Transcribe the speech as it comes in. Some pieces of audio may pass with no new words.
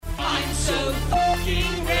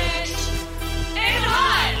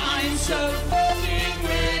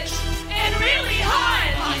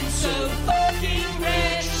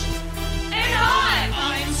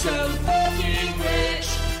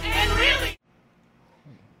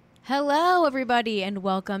Hello, everybody, and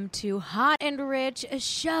welcome to Hot and Rich, a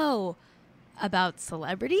show about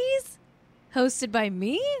celebrities, hosted by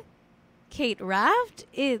me, Kate Raft.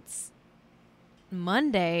 It's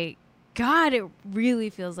Monday. God, it really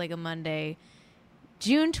feels like a Monday.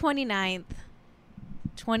 June 29th,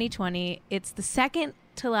 2020. It's the second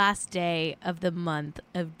to last day of the month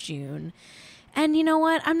of June. And you know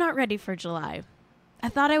what? I'm not ready for July. I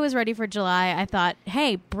thought I was ready for July. I thought,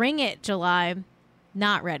 hey, bring it, July.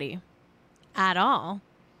 Not ready at all.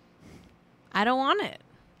 I don't want it.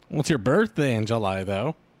 Well, it's your birthday in July,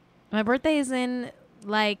 though. My birthday is in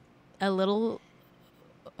like a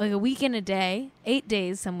week and a day. 8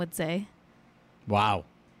 days, some would say. Wow.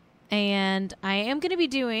 And I am going to be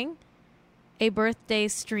doing a birthday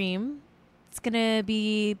stream. It's going to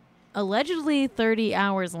be allegedly 30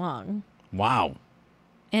 hours long. Wow.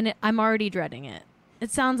 And I'm already dreading it.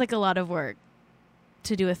 It sounds like a lot of work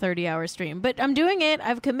to do a 30-hour stream, but I'm doing it.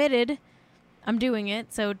 I've committed. I'm doing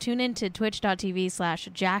it. So tune in to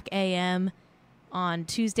twitch.tv/JackAM on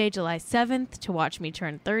Tuesday, July 7th to watch me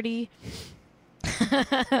turn 30.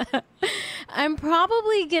 I'm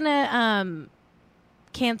probably going to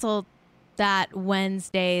cancel that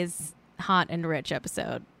Wednesday's Hot and Rich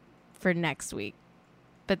episode for next week.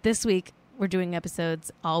 But this week, we're doing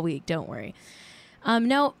episodes all week. Don't worry.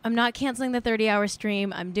 No, I'm not canceling the 30-hour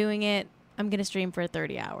stream. I'm doing it. I'm going to stream for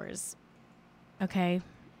 30 hours. Okay?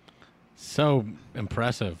 So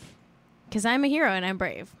impressive. Because I'm a hero and I'm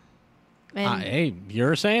brave. And Hey,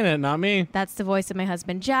 you're saying it, not me. that's the voice of my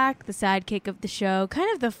husband, Jack, the sidekick of the show.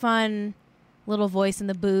 Kind of the fun little voice in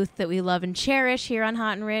the booth that we love and cherish here on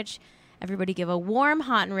Hot and Rich. Everybody give a warm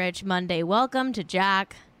Hot and Rich Monday welcome to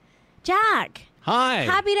Jack. Jack! Hi.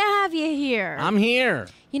 Happy to have you here. I'm here.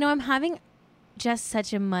 You know, I'm having just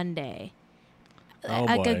such a Monday. Oh,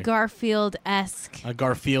 like a boy. Garfield-esque A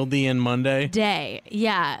Garfieldian Monday. day.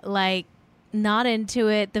 Yeah, like not into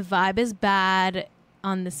it. The vibe is bad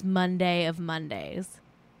on this Monday of Mondays.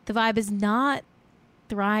 The vibe is not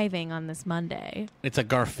thriving on this Monday. It's a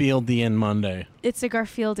Garfieldian Monday. It's a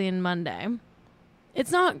Garfieldian Monday.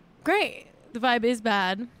 It's not great. The vibe is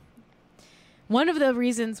bad. One of the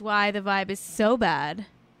reasons why the vibe is so bad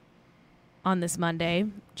on this Monday,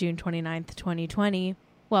 June 29th, 2020,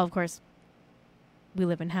 well, of course, we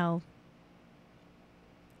live in hell.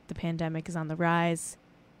 The pandemic is on the rise.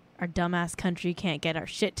 Our dumbass country can't get our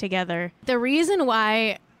shit together. The reason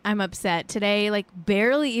why I'm upset today, like,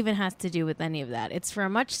 barely even has to do with any of that. It's for a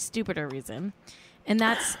much stupider reason. And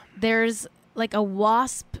that's, there's like a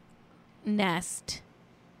wasp nest,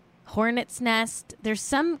 hornet's nest. There's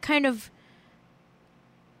some kind of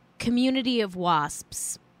community of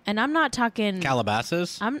wasps. And I'm not talking...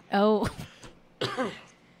 Calabasas? No,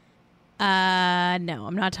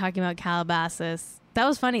 I'm not talking about Calabasas. That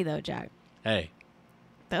was funny, though, Jack. Hey,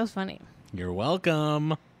 That was funny. you're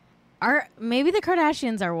welcome. Maybe the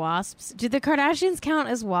Kardashians are wasps. Do the Kardashians count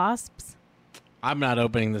as wasps? I'm not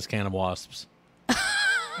opening this can of wasps.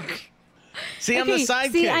 See, I'm the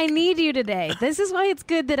sidekick. See, I need you today. This is why it's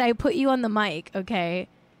good that I put you on the mic, okay?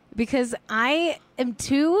 Because I am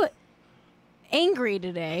too angry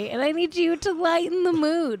today, and I need you to lighten the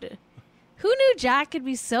mood. Who knew Jack could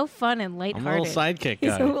be so fun and I'm lighthearted? a little sidekick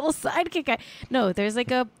He's a guy. little sidekick guy. No, there's like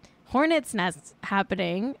a hornet's nest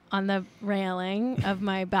happening on the railing of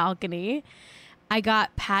my balcony. I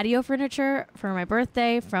got patio furniture for my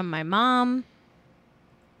birthday from my mom.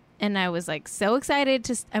 And I was like so excited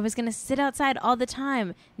I was going to sit outside all the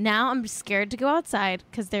time. Now I'm scared to go outside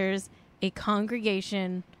because there's a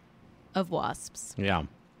congregation of wasps. Yeah.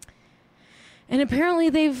 And apparently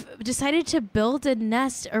they've decided to build a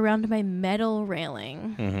nest around my metal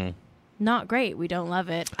railing. Mm-hmm. Not great. We don't love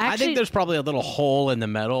it. Actually, I think there's probably a little hole in the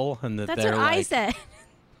metal. And that that's they're what like, I said.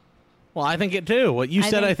 Well, I think it too. What you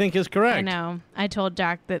said, I think, is correct. I know. I told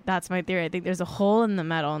Jack that that's my theory. I think there's a hole in the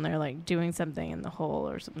metal and they're like doing something in the hole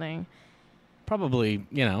or something. Probably,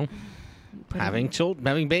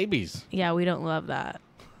 having babies. Yeah, we don't love that.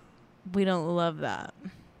 We don't love that.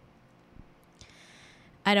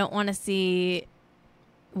 I don't want to see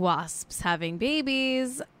wasps having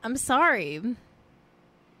babies. I'm sorry.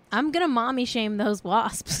 I'm going to mommy shame those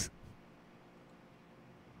wasps.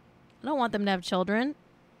 I don't want them to have children.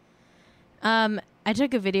 I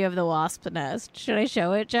took a video of the wasp nest. Should I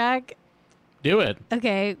show it, Jack? Do it.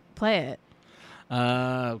 Okay, play it.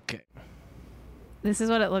 Okay. This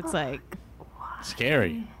is what it looks like.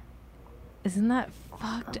 Scary. Isn't that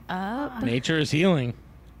fucked up? Nature is healing.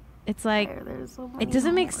 It's like, it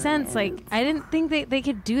doesn't make sense. Like, I didn't think they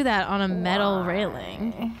could do that on a metal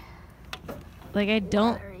railing. Like, I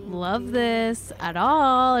don't love this at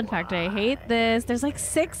all. In fact, I hate this. There's like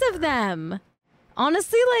 6 of them.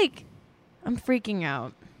 Honestly, like, I'm freaking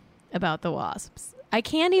out about the wasps. I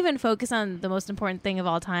can't even focus on the most important thing of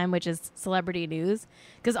all time, which is celebrity news,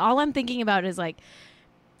 because all I'm thinking about is like,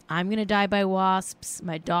 I'm gonna die by wasps.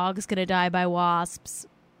 My dog's gonna die by wasps.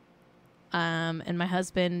 And my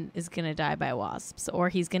husband is gonna die by wasps, or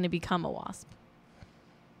he's gonna become a wasp.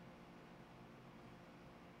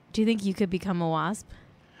 Do you think you could become a wasp?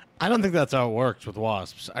 I don't think that's how it works with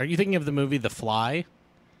wasps. Are you thinking of the movie The Fly?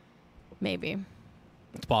 Maybe.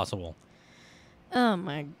 It's possible. Oh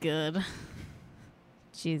my god.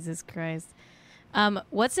 Jesus Christ.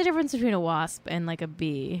 What's the difference between a wasp and like a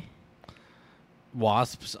bee?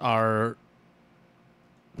 Wasps are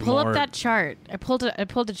Pull up that chart. I pulled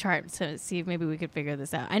a chart to see if maybe we could figure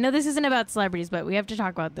this out. I know this isn't about celebrities, but we have to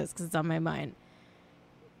talk about this because it's on my mind.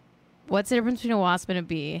 What's the difference between a wasp and a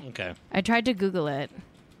bee? Okay. I tried to Google it.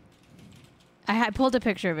 I pulled a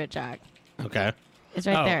picture of it, Jack. Okay. It's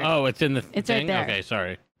right there. Oh, it's in the It's thing? right there. Okay,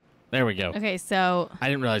 sorry. There we go. Okay, so... I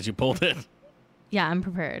didn't realize you pulled it. Yeah, I'm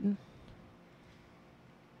prepared.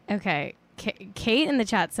 Okay. Kate in the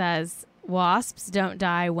chat says... Wasps don't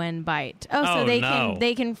die when bite. Oh, so they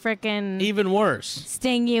can frickin' even worse.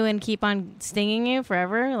 Sting you and keep on stinging you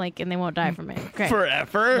forever, like, and they won't die from it. Great.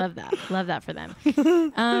 Forever. Love that for them.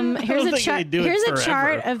 Here's a chart. Here's a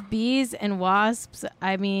chart of bees and wasps.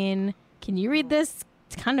 I mean, can you read this?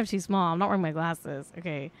 It's kind of too small. I'm not wearing my glasses.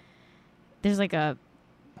 Okay. There's like a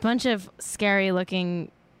bunch of scary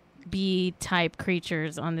looking bee type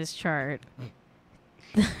creatures on this chart.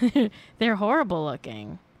 They're horrible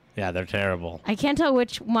looking. Yeah, they're terrible. I can't tell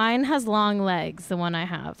which... Mine has long legs, the one I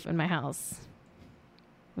have in my house.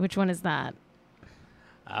 Which one is that?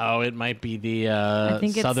 Oh, it might be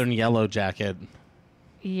the southern yellow jacket.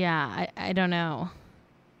 Yeah, I don't know.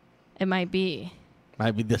 It might be.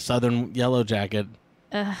 Might be the southern yellow jacket.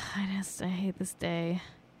 I hate this day.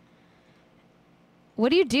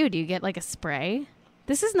 What do? Do you get like a spray?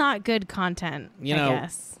 This is not good content, I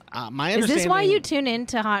guess. My understanding... Is this why you tune in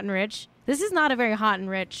to Hot and Rich? This is not a very hot and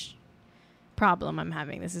rich problem I'm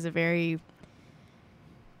having. This is a very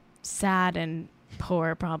sad and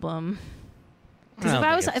poor problem.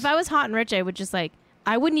 Because if I was hot and rich, I would just like...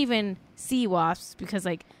 I wouldn't even see wasps because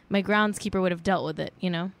like my groundskeeper would have dealt with it,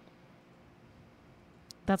 you know?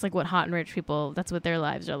 That's like what hot and rich people... That's what their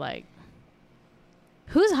lives are like.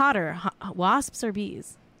 Who's hotter? Wasps or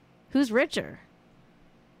bees? Who's richer?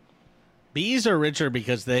 Bees are richer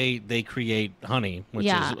because they create honey, which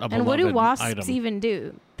is a beloved and what do wasps item. even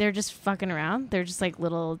do? They're just fucking around. They're just like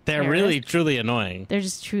little. They're really truly annoying. They're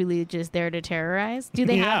just truly just there to terrorize. Do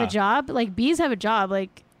they have a job? Like bees have a job.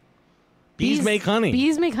 Like bees make honey.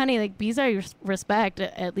 Bees make honey. Like bees are respect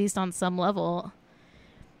at least on some level.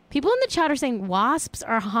 People in the chat are saying wasps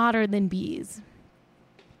are hotter than bees.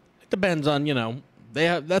 It depends on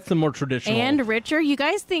that's the more traditional and richer. You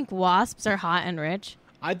guys think wasps are hot and rich?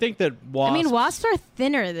 I think that wasps... I mean, wasps are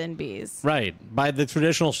thinner than bees. Right. By the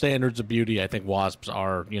traditional standards of beauty, I think wasps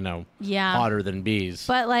are, hotter than bees.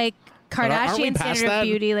 But, like, Kardashian standard that? of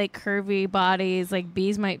beauty, like, curvy bodies, like,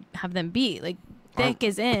 bees might have them beat. Like, thick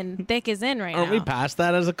is in right now. Aren't we past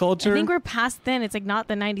that as a culture? I think we're past then. It's, like, not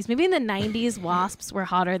the 90s. Maybe in the 90s, wasps were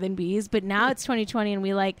hotter than bees. But now it's 2020, and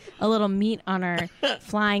we like a little meat on our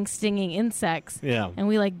flying, stinging insects. Yeah. And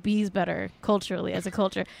we like bees better culturally as a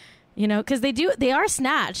culture. Because they are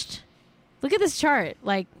snatched. Look at this chart.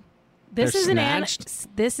 Like, this They're is snatched?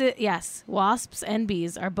 yes, wasps and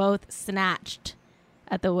bees are both snatched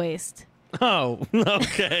at the waist. Oh,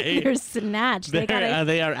 okay. They're snatched.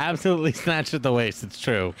 They are absolutely snatched at the waist. It's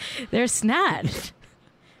true. They're snatched.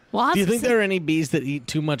 Wasps. Do you think there are any bees that eat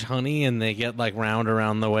too much honey and they get like round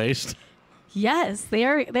around the waist? Yes, they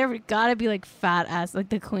are. They've got to be like fat ass, like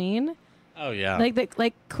the queen. Oh yeah.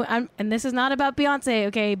 And this is not about Beyonce,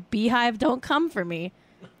 okay? Beehive, don't come for me.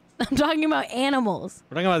 I'm talking about animals.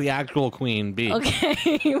 We're talking about the actual queen bee.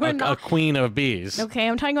 Okay, a queen of bees. Okay,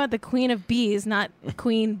 I'm talking about the queen of bees, not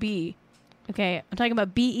queen bee. Okay, I'm talking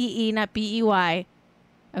about BEE, not BEY.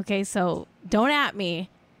 Okay, so don't at me,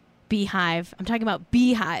 beehive. I'm talking about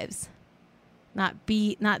beehives, not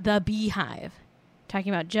the beehive. I'm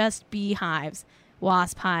talking about just beehives,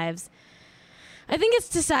 wasp hives. I think it's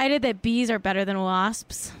decided that bees are better than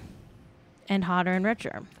wasps and hotter and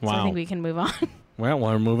richer. Wow. So I think we can move on. Well,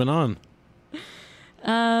 we're moving on.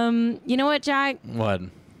 You know what, Jack? What?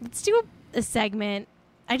 Let's do a segment.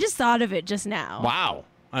 I just thought of it just now. Wow.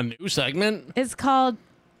 A new segment? It's called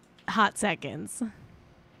Hot Seconds.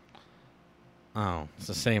 Oh, it's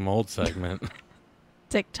the same old segment.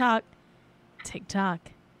 Tick-tock. Tick-tock.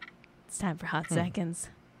 It's time for Hot Seconds.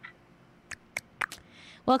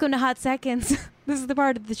 Welcome to Hot Seconds. This is the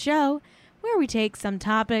part of the show where we take some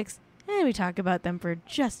topics And we talk about them for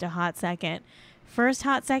just a hot second. First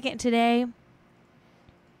hot second today,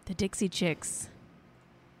 the Dixie Chicks.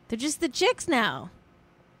 They're just the Chicks now.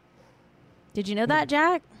 Did you know that,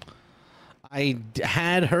 Jack? I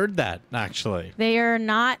had heard that, actually. They are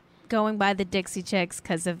not going by the Dixie Chicks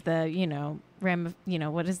because of the,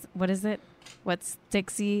 what is it? What's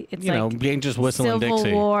Dixie? It's being just whistling Civil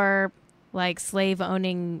Dixie. War, like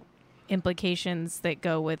slave-owning implications that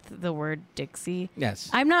go with the word Dixie. Yes.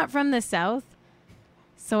 I'm not from the South,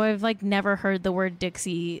 so I've never heard the word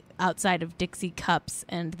Dixie outside of Dixie Cups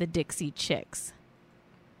and the Dixie Chicks.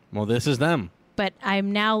 Well, this is them. But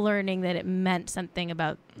I'm now learning that it meant something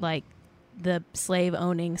about the slave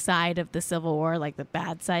owning side of the Civil War, like the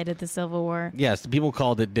bad side of the Civil War. Yes, the people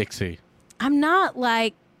called it Dixie. I'm not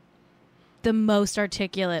the most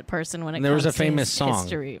articulate person when it there comes was a famous to song.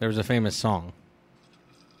 history. There was a famous song.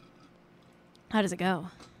 How does it go?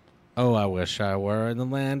 Oh, I wish I were in the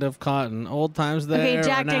land of cotton. Old times there. Okay,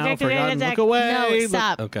 Jack, now forgotten. Jack. Look away. No,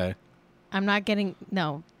 stop. Okay. I'm not getting...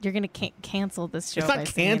 No, you're going to cancel this show. It's not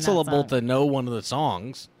cancelable to know one of the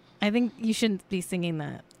songs. I think you shouldn't be singing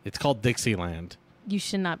that. It's called Dixieland. You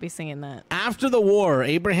should not be singing that. After the war,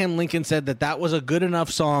 Abraham Lincoln said that was a good enough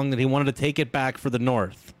song that he wanted to take it back for the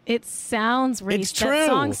North. It sounds racist. It's true. That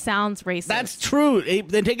song sounds racist. That's true.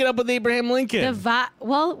 Then take it up with Abraham Lincoln.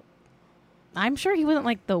 Well, I'm sure he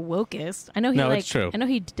wasn't the wokest. I know he it's true. I know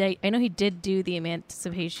he did do the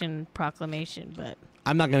Emancipation Proclamation, but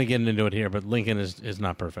I'm not going to get into it here, but Lincoln is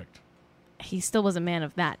not perfect. He still was a man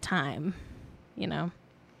of that time,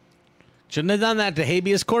 Shouldn't have done that to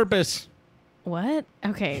habeas corpus. What?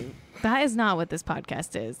 Okay, that is not what this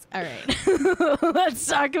podcast is. All right. Let's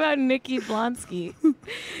talk about Nikki Blonsky.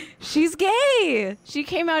 She's gay. She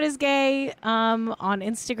came out as gay on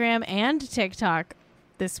Instagram and TikTok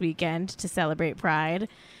this weekend to celebrate Pride.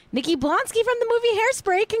 Nikki Blonsky from the movie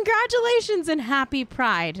Hairspray. Congratulations and happy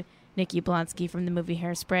Pride, Nikki Blonsky from the movie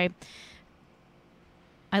Hairspray.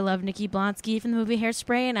 I love Nikki Blonsky from the movie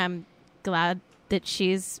Hairspray, and I'm glad that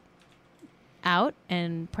she's out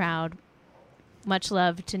and proud. Much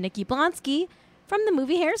love to Nikki Blonsky from the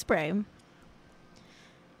movie Hairspray.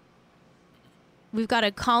 We've got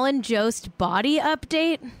a Colin Jost body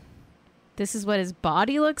update. This is what his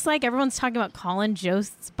body looks like. Everyone's talking about Colin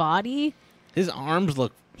Jost's body. His arms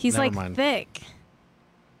look... He's thick.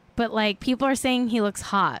 But people are saying he looks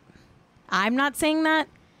hot. I'm not saying that.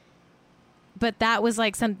 But that was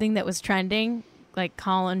something that was trending.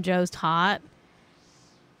 Colin Jost hot.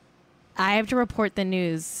 I have to report the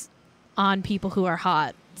news on people who are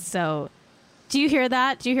hot. So, do you hear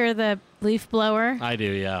that? Do you hear the leaf blower? I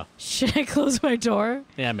do, yeah. Should I close my door?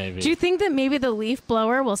 Yeah, maybe. Do you think that maybe the leaf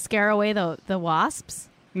blower will scare away the wasps?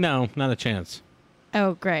 No, not a chance.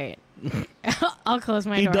 Oh, great. I'll close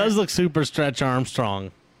my door. He does look super Stretch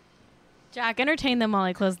Armstrong. Jack, entertain them while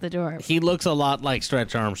I close the door. He looks a lot like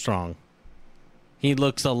Stretch Armstrong. He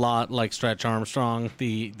looks a lot like Stretch Armstrong,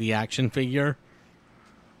 the action figure.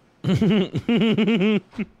 I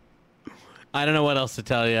don't know what else to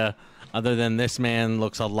tell you other than this man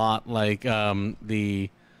looks a lot like the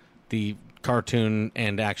cartoon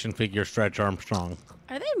and action figure Stretch Armstrong.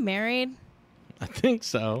 Are they married? I think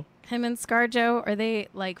so. Him and ScarJo, are they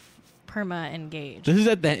perma engaged? This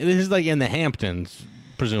is in the Hamptons,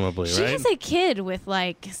 presumably, she right? She has a kid with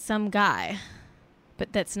some guy,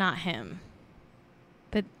 but that's not him.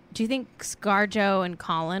 But do you think ScarJo and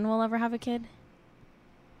Colin will ever have a kid?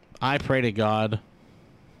 I pray to God.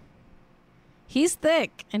 He's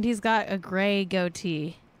thick, and he's got a gray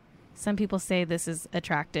goatee. Some people say this is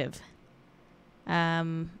attractive.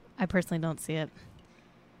 I personally don't see it.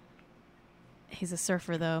 He's a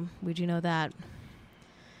surfer, though. Would you know that?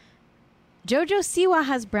 JoJo Siwa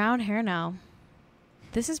has brown hair now.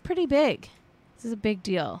 This is pretty big. This is a big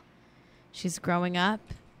deal. She's growing up,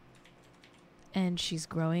 and she's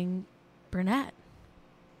growing brunette.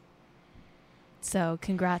 So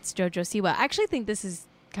congrats, JoJo Siwa. I actually think this is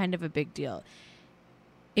kind of a big deal.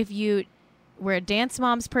 If you were a Dance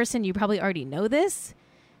Moms person, you probably already know this,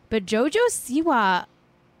 but JoJo Siwa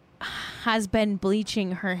has been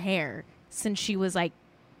bleaching her hair since she was 8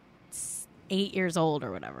 years old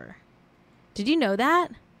or whatever. Did you know that?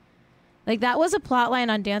 That was a plot line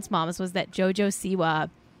on Dance Moms, was that JoJo Siwa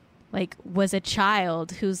was a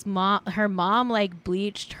child whose her mom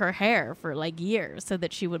bleached her hair for years so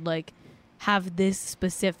that she would have this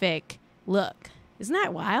specific look. Isn't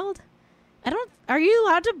that wild? Are you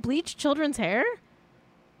allowed to bleach children's hair?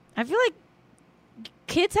 I feel like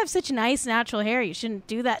kids have such nice natural hair. You shouldn't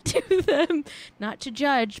do that to them. Not to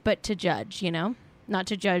judge, but to judge, Not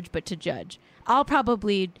to judge, but to judge. I'll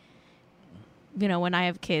probably, when I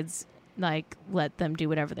have kids, like let them do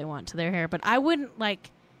whatever they want to their hair. But I wouldn't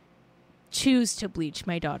like choose to bleach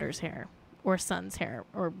my daughter's hair or son's hair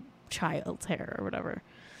or child's hair or whatever.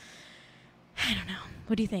 I don't know.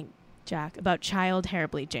 What do you think, Jack, about child hair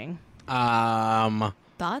bleaching?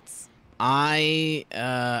 Thoughts? I'm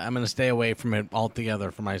going to stay away from it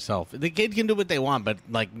altogether for myself. The kid can do what they want, but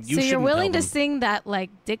like you. So you're shouldn't willing tell to them. sing that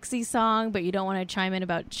like Dixie song, but you don't want to chime in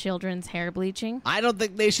about children's hair bleaching? I don't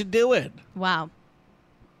think they should do it. Wow.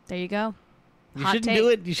 There you go. You Hot shouldn't take. do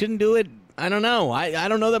it. You shouldn't do it. I don't know. I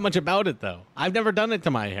don't know that much about it though. I've never done it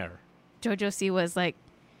to my hair. JoJo C was like,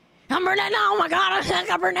 I'm brunette. Oh my god, I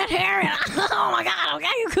got brunette hair. Oh my god, okay,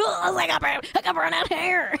 cool. I got brunette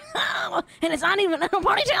hair, and it's not even a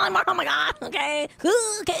ponytail anymore. Oh my god, okay,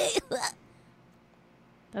 okay.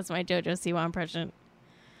 That's my JoJo Siwa impression.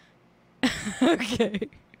 Okay.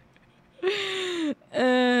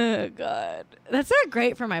 Oh god, that's not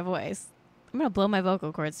great for my voice. I'm gonna blow my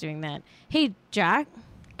vocal cords doing that. Hey, Jack.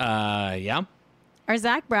 Yeah. Are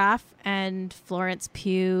Zach Braff and Florence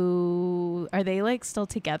Pugh, are they like still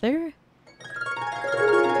together?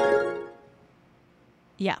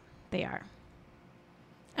 Yeah, they are.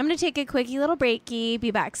 I'm going to take a quickie little breaky. Be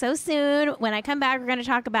back so soon. When I come back, we're going to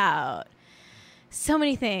talk about so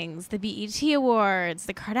many things. The BET Awards,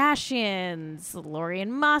 the Kardashians, Lori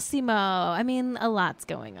and Massimo. I mean, a lot's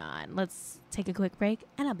going on. Let's take a quick break,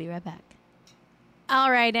 and I'll be right back.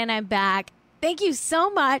 All right, and I'm back. Thank you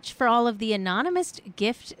so much for all of the anonymous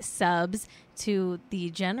gift subs to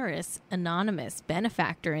the generous anonymous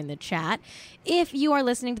benefactor in the chat. If you are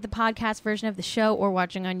listening to the podcast version of the show or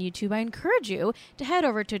watching on YouTube, I encourage you to head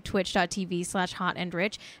over to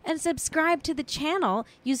twitch.tv/hotandrich and subscribe to the channel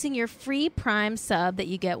using your free Prime sub that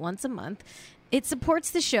you get once a month. It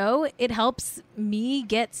supports the show. It helps me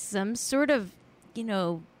get some sort of,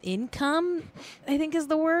 income, I think is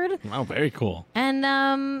the word. Oh, very cool. And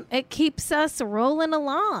it keeps us rolling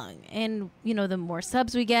along. And, the more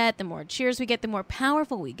subs we get, the more cheers we get, the more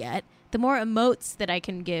powerful we get, the more emotes that I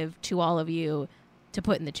can give to all of you to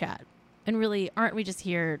put in the chat. And really, aren't we just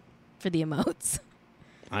here for the emotes?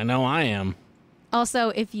 I know I am. Also,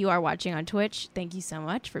 if you are watching on Twitch, thank you so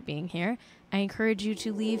much for being here. I encourage you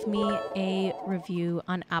to leave me a review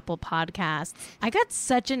on Apple Podcasts. I got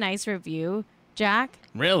such a nice review, Jack.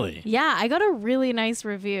 Really? Yeah, I got a really nice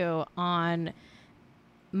review on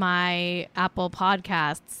my Apple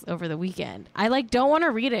Podcasts over the weekend. I don't want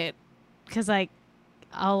to read it because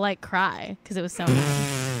I'll cry because it was so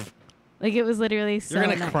nice. It was literally so You're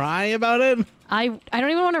gonna nice. cry about it? I don't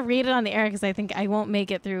even want to read it on the air because I think I won't make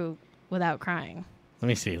it through without crying. Let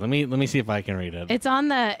me see. Let me see if I can read it. It's on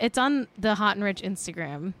the Hot and Rich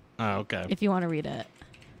Instagram. Oh, okay. If you want to read it.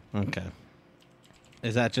 Okay.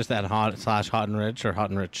 Is that just that /Hot and Rich or Hot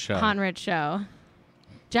and Rich show? Hot and Rich show.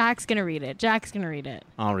 Jack's gonna read it.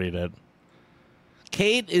 I'll read it.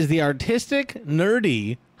 Kate is the artistic,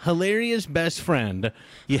 nerdy, hilarious best friend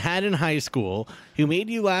you had in high school who made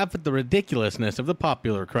you laugh at the ridiculousness of the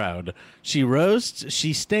popular crowd. She roasts,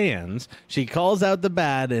 she stands, she calls out the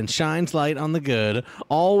bad and shines light on the good,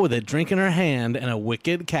 all with a drink in her hand and a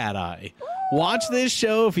wicked cat eye. Watch this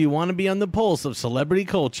show if you want to be on the pulse of celebrity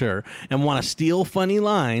culture and want to steal funny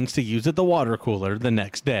lines to use at the water cooler the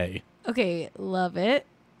next day. Okay, love it.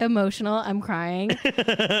 Emotional. I'm crying.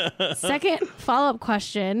 Second follow-up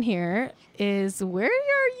question here is, where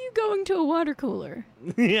are you going to a water cooler?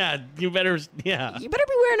 Yeah, you better be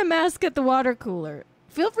wearing a mask at the water cooler.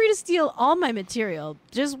 Feel free to steal all my material.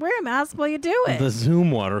 Just wear a mask while you do it. The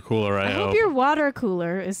Zoom water cooler, I hope your water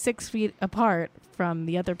cooler is 6 feet apart from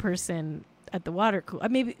the other person at the water cooler.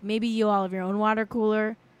 Maybe you all have your own water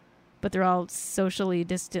cooler, but they're all socially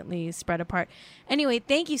distantly spread apart. Anyway,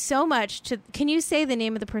 thank you so much. Can you say the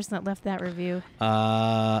name of the person that left that review?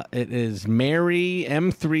 It is Mary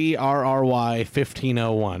M3RRY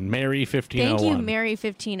 1501. Mary 1501. Thank you, Mary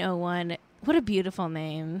 1501. What a beautiful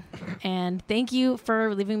name. And thank you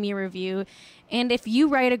for leaving me a review. And if you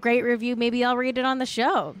write a great review, maybe I'll read it on the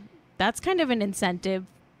show. That's kind of an incentive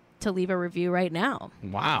to leave a review right now.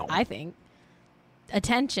 Wow. I think.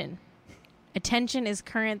 Attention. Attention is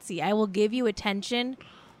currency. I will give you attention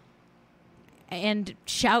and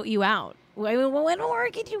shout you out. What more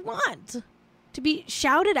could you want? To be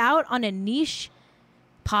shouted out on a niche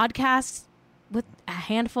podcast with a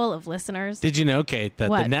handful of listeners. Did you know, Kate, that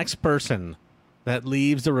the next person that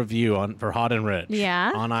leaves a review for Hot and Rich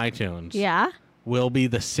on iTunes will be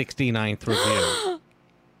the 69th review?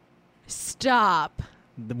 Stop.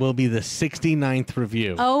 Will be the 69th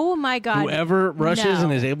review. Oh, my God. Whoever rushes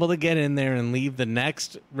and is able to get in there and leave the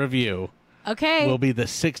next review Okay. will be the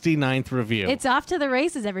 69th review. It's off to the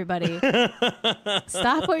races, everybody.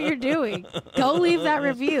 Stop what you're doing. Go leave that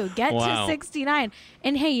review. Get to 69.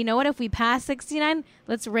 And hey, you know what? If we pass 69,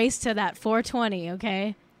 let's race to that 420,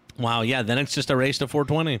 okay? Wow, yeah, then it's just a race to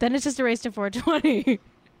 420. Then it's just a race to 420.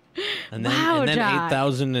 And then, wow, and then Jack.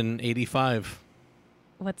 8,085.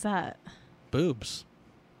 What's that? Boobs.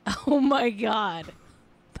 Oh, my God.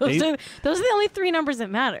 Those are the only three numbers that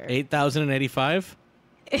matter. 8,085?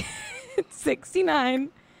 69,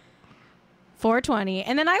 420,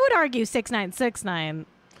 and then I would argue 6969,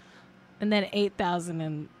 and then 8,000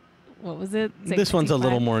 and what was it? This one's a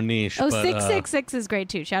little more niche. Oh, but, 666 is great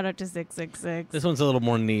too. Shout out to 666. This one's a little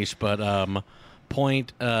more niche, but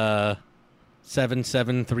point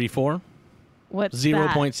 7734. What's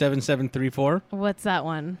 0.7734. What's that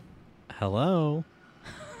one? Hello.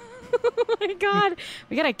 Oh my God,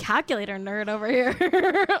 we got a calculator nerd over here.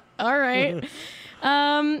 All right.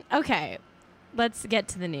 Okay, let's get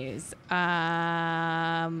to the news.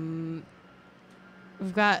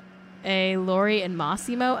 We've got a Lori and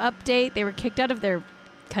Massimo update. They were kicked out of their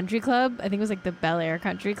country club. I think it was like the Bel Air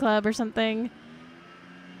Country Club or something.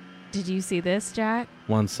 Did you see this, Jack?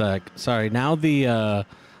 One sec. Sorry. Now the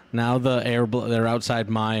they're outside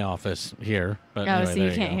my office here. But Oh, anyway, so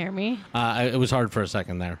you can't hear me? It was hard for a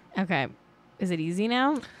second there. Okay. Is it easy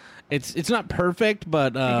now? It's not perfect,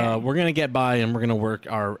 but Okay. we're going to get by, and we're going to work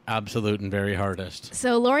our absolute and very hardest.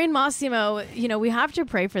 So Lori and Massimo, we have to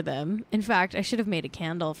pray for them. In fact, I should have made a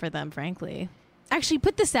candle for them, frankly. Actually,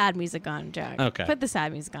 put the sad music on, Jack. Okay. Put the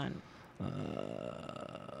sad music on.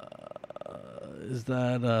 Is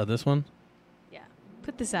that this one? Yeah.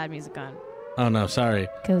 Put the sad music on. Oh, no, sorry.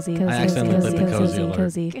 Cozy. I accidentally put the cozy alert.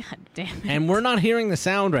 God damn it. And we're not hearing the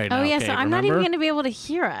sound right now. Oh, yeah, Kate, so I'm not remember? even going to be able to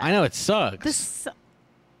hear it. I know, it sucks.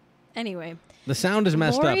 Anyway. The sound is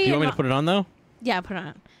messed Lori up. Do you want me and to put it on, though? Yeah, put it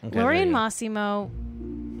on. Okay, Lori there and you go. Massimo,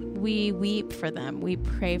 we weep for them. We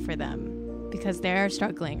pray for them because they're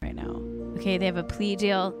struggling right now. Okay, they have a plea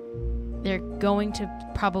deal. They're going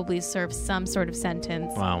to probably serve some sort of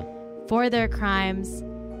sentence Wow. for their crimes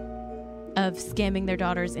of scamming their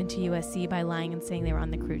daughters into USC by lying and saying they were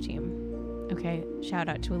on the crew team. Okay, shout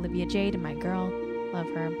out to Olivia Jade and my girl. Love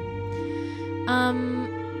her.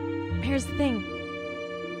 Here's the thing.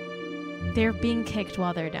 They're being kicked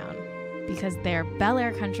while they're down because their Bel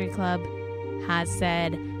Air Country Club has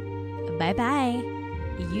said, bye-bye.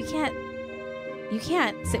 You can't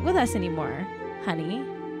sit with us anymore, honey.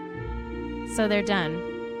 So they're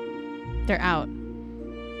done. They're out.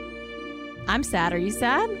 I'm sad. Are you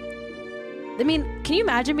sad? I mean, can you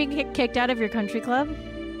imagine being kicked out of your country club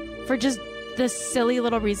for just the silly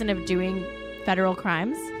little reason of doing federal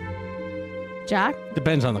crimes? Jack?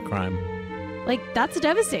 Depends on the crime. Like, that's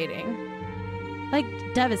devastating. Like,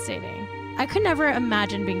 devastating. I could never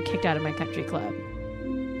imagine being kicked out of my country club.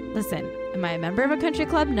 Listen, am I a member of a country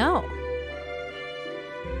club? No.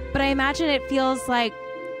 But I imagine it feels like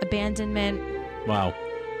abandonment, Wow.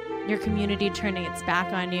 your community turning its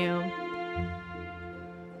back on you.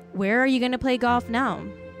 Where are you going to play golf now?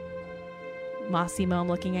 Massimo, I'm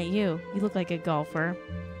looking at you. You look like a golfer.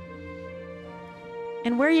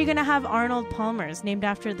 And where are you going to have Arnold Palmer's, named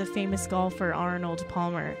after the famous golfer Arnold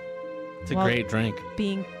Palmer? It's a great drink.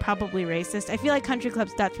 Being probably racist. I feel like country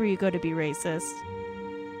clubs, that's where you go to be racist.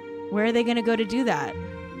 Where are they going to go to do that?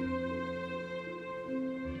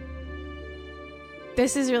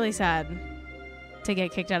 This is really sad to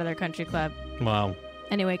get kicked out of their country club. Wow.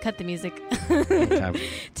 Anyway, cut the music. Okay.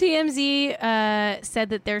 TMZ said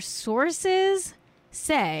that their sources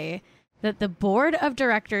say that the board of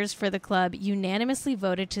directors for the club unanimously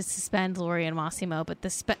voted to suspend Lori and Massimo, but the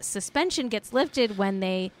suspension gets lifted when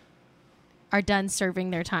they are done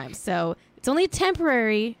serving their time. So it's only a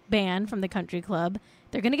temporary ban from the country club.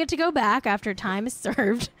 They're going to get to go back after time is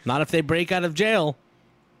served. Not if they break out of jail.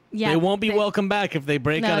 Yeah, They won't be welcome back if they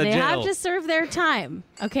break out of they jail. have to serve their time.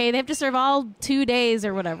 Okay, they have to serve all 2 days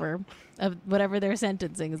or whatever of whatever their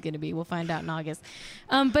sentencing is going to be. We'll find out in August.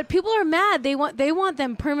 But people are mad. They want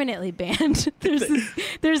them permanently banned.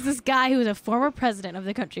 There's this guy who's a former president of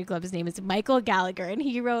the country club. His name is Michael Gallagher, and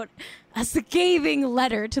he wrote a scathing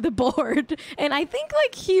letter to the board. And I think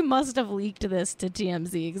like he must have leaked this to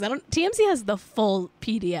TMZ because TMZ has the full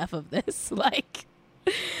PDF of this. Like.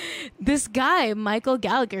 This guy, Michael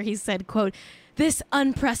Gallagher, he said, quote, "This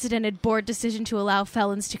unprecedented board decision to allow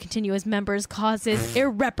felons to continue as members causes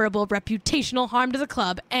irreparable reputational harm to the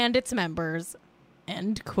club and its members."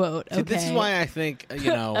 End quote. Okay. See, this is why I think,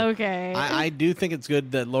 Okay. I do think it's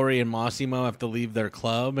good that Lori and Massimo have to leave their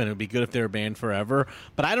club, and it would be good if they were banned forever.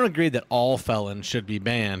 But I don't agree that all felons should be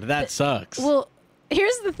banned. That sucks. Well,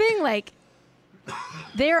 here's the thing, like,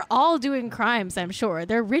 they're all doing crimes, I'm sure.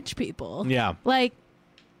 They're rich people. Yeah. Like,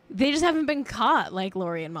 they just haven't been caught like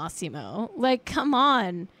Lori and Massimo. Like, come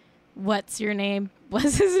on. What's your name?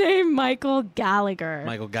 What's his name? Michael Gallagher.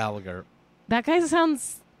 Michael Gallagher. That guy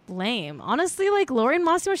sounds lame. Honestly, like, Lori and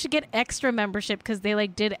Massimo should get extra membership because they,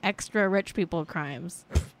 like, did extra rich people crimes.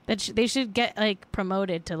 They should get, like,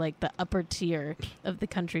 promoted to, like, the upper tier of the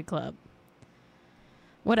country club.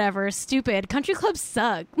 Whatever. Stupid. Country clubs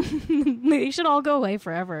suck. They should all go away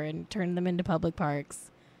forever and turn them into public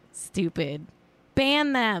parks. Stupid.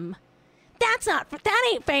 Ban them.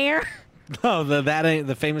 That ain't fair. Oh,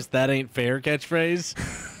 the famous "that ain't fair"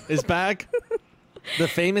 catchphrase is back. The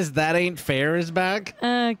famous "that ain't fair" is back.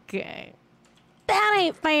 Okay. That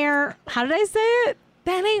ain't fair. How did I say it?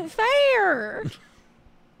 That ain't fair.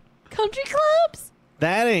 Country clubs?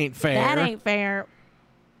 That ain't fair. That ain't fair.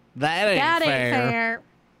 That ain't fair.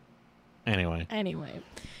 Anyway. Anyway.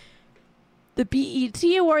 The BET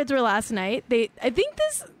Awards were last night. I think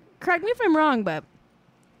this, correct me if I'm wrong, but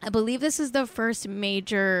I believe this is the first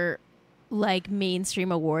major, like,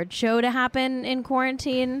 mainstream award show to happen in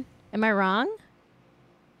quarantine. Am I wrong?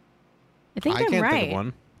 I think I'm can't right. think of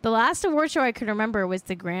one. The last award show I could remember was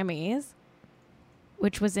the Grammys,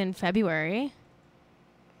 which was in February,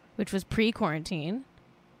 which was pre-quarantine.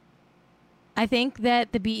 I think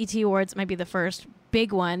that the BET Awards might be the first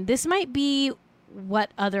big one. This might be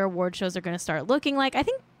what other award shows are going to start looking like. I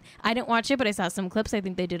didn't watch it, but I saw some clips. I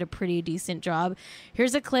think they did a pretty decent job.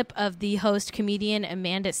 Here's a clip of the host comedian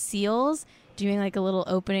Amanda Seales doing like a little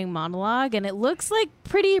opening monologue, and it looks like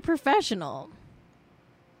pretty professional.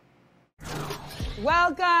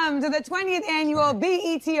 Welcome to the 20th annual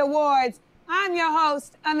BET Awards. I'm your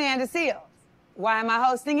host, Amanda Seales. Why am I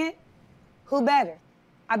hosting it? Who better?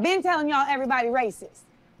 I've been telling y'all everybody racist.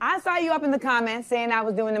 I saw you up in the comments saying I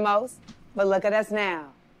was doing the most, but look at us now.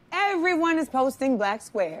 Everyone is posting black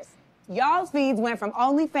squares. Y'all's feeds went from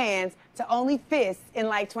OnlyFans to OnlyFists in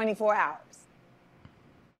like 24 hours.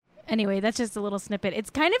 Anyway, that's just a little snippet. It's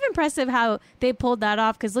kind of impressive how they pulled that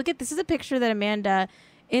off, because look at, this is a picture that Amanda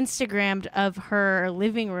Instagrammed of her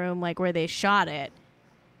living room, like where they shot it.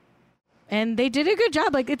 And they did a good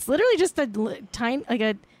job. Like, it's literally just a tiny, like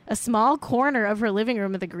a small corner of her living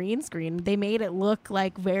room with a green screen. They made it look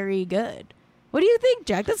like very good. What do you think,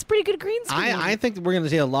 Jack? That's a pretty good green screen. I think we're going to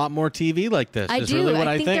see a lot more TV like this. That's really what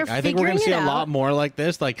I think. I think we're going to see a lot more like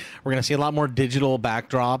this. Like, we're going to see a lot more digital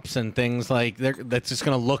backdrops and things like that's just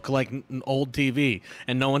going to look like old TV,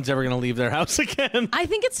 and no one's ever going to leave their house again. I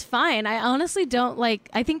think it's fine. I honestly don't like.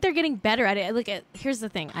 I think they're getting better at it. Look at. Here's the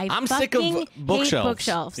thing. I'm sick of bookshelves. Hate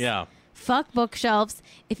bookshelves. Yeah. Fuck bookshelves.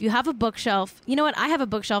 If you have a bookshelf, you know what? I have a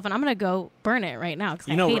bookshelf, and I'm going to go burn it right now because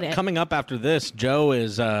I hate it. Coming up after this, Joe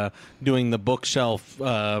is doing the bookshelf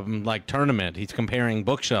like tournament. He's comparing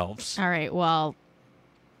bookshelves. All right. Well,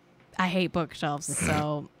 I hate bookshelves,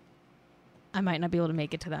 so I might not be able to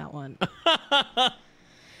make it to that one.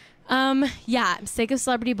 Yeah, I'm sick of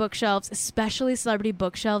celebrity bookshelves, especially celebrity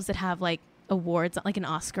bookshelves that have like awards, like an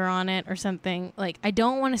Oscar on it or something. Like, I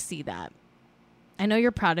don't want to see that. I know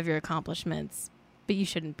you're proud of your accomplishments, but you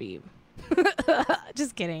shouldn't be.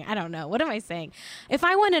 Just kidding. I don't know. What am I saying? If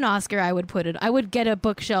I won an Oscar, I would get a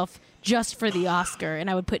bookshelf just for the Oscar, and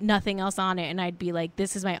I would put nothing else on it, and I'd be like,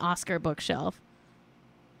 this is my Oscar bookshelf.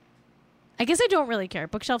 I guess I don't really care.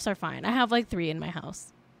 Bookshelves are fine. I have like 3 in my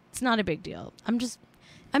house. It's not a big deal.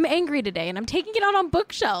 I'm angry today, and I'm taking it out on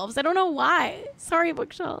bookshelves. I don't know why. Sorry,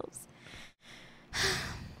 bookshelves.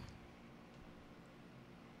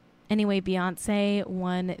 Anyway, Beyonce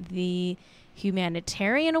won the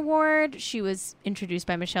Humanitarian Award. She was introduced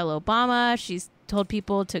by Michelle Obama. She's told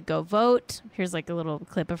people to go vote. Here's like a little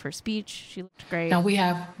clip of her speech. She looked great. Now we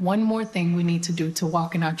have one more thing we need to do to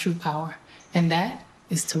walk in our true power, and that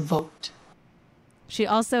is to vote. She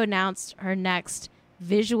also announced her next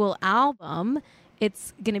visual album.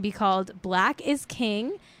 It's going to be called Black is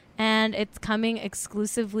King, and it's coming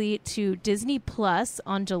exclusively to Disney Plus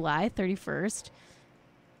on July 31st.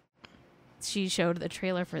 She showed the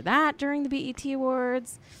trailer for that during the BET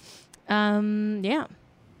Awards. Yeah.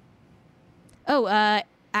 Oh,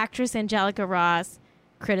 actress Angelica Ross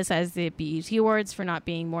criticized the BET Awards for not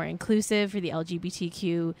being more inclusive for the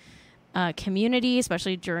LGBTQ community,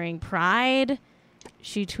 especially during Pride.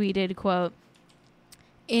 She tweeted, quote,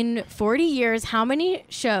 "In 40 years, how many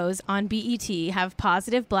shows on BET have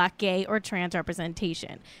positive black, gay, or trans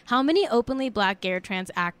representation? How many openly black, gay, or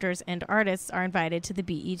trans actors and artists are invited to the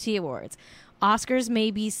BET Awards? Oscars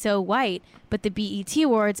may be so white, but the BET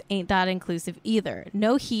Awards ain't that inclusive either.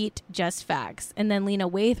 No heat, just facts." And then Lena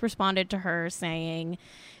Waithe responded to her saying,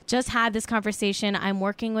 Just had this conversation. I'm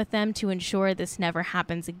working with them to ensure this never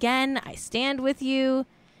happens again. I stand with you.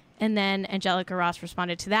 And then Angelica Ross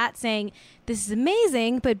responded to that saying, this is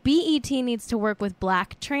amazing, but BET needs to work with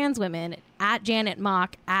Black trans women. At Janet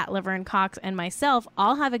Mock, at Laverne Cox, and myself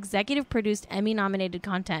all have executive produced Emmy nominated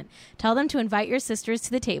content. Tell them to invite your sisters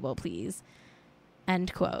to the table, please.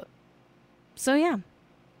 End quote. So yeah,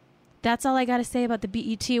 that's all I got to say about the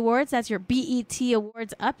BET Awards. That's your BET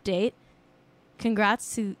Awards update.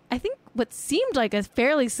 Congrats to, I think, what seemed like a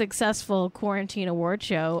fairly successful quarantine award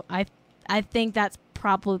show. I think that's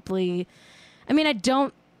probably, I mean, I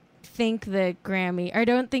don't think the Grammy, or I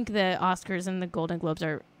don't think the Oscars and the Golden Globes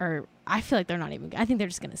are I feel like they're not even, I think they're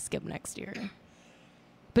just going to skip next year.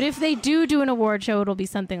 But if they do an award show, it'll be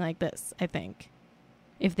something like this, I think.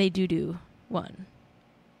 If they do one.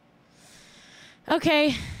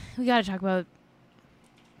 Okay, we got to talk about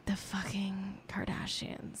the fucking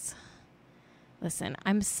Kardashians. Listen,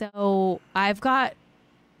 I've got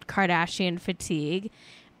Kardashian fatigue.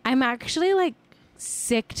 I'm actually like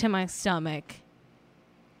sick to my stomach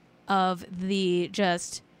of the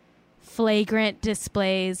just flagrant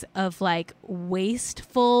displays of like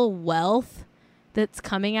wasteful wealth that's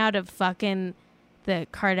coming out of fucking the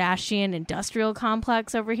Kardashian industrial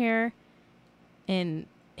complex over here in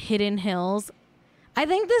Hidden Hills. I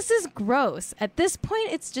think this is gross. At this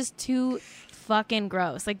point, it's just too fucking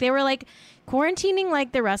gross. Like, they were like quarantining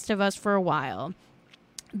like the rest of us for a while.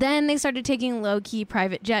 Then they started taking low-key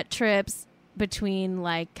private jet trips between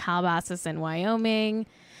like Calabasas and Wyoming.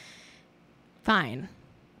 Fine.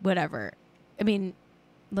 Whatever. I mean,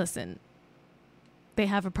 listen, they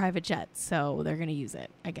have a private jet, so they're going to use it,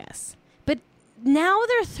 I guess. But now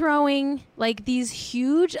they're throwing like these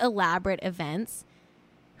huge elaborate events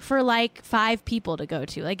for like 5 people to go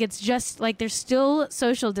to. Like, it's just like they're still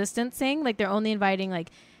social distancing. Like, they're only inviting like,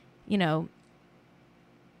 you know,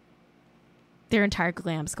 their entire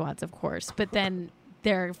glam squads, of course, but then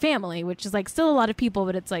their family, which is like still a lot of people,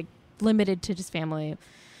 but it's like limited to just family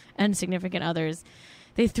and significant others.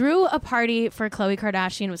 They threw a party for Khloe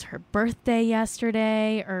Kardashian. It was her birthday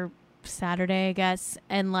yesterday or Saturday, I guess.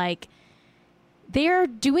 And like, they're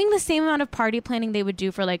doing the same amount of party planning they would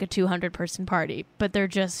do for like a 200-person party, but they're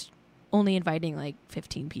just only inviting like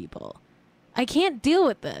 15 people. I can't deal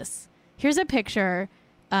with this. Here's a picture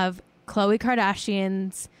of Khloe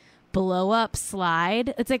Kardashian's blow up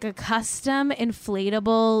slide. It's like a custom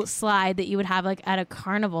inflatable slide that you would have like at a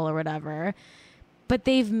carnival or whatever. But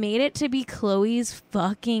they've made it to be Khloe's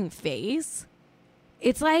fucking face.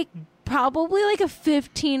 It's like probably like a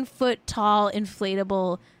 15-foot tall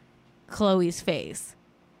inflatable Khloe's face.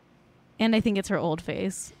 And I think it's her old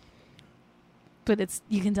face. But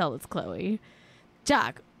you can tell it's Khloe.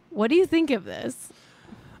 Jack, what do you think of this?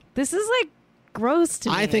 This is like gross to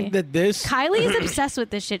me. I think that Kylie is obsessed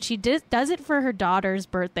with this shit. She does it for her daughter's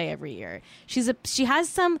birthday every year. She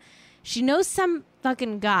knows some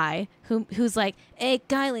fucking guy who's like, hey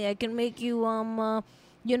Kylie, I can make you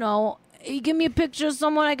you give me a picture of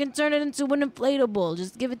someone, I can turn it into an inflatable.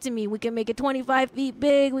 Just give it to me. We can make it 25 feet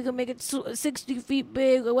big. We can make it 60 feet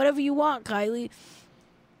big, or whatever you want, Kylie.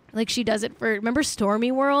 Like, she does it for, remember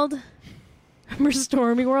Stormy World?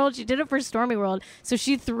 She did it for Stormy World. So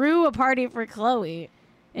she threw a party for Khloe,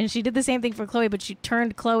 and she did the same thing for Khloe, but she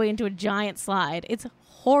turned Khloe into a giant slide. It's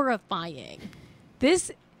horrifying.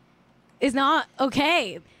 This is not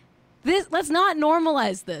okay. Let's not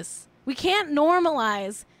normalize this. We can't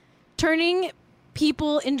normalize turning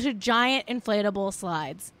people into giant inflatable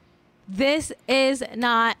slides. This is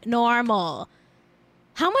not normal.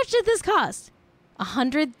 How much did this cost?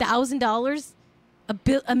 $100,000?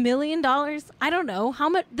 $1 million? I don't know. How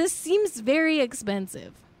much? This seems very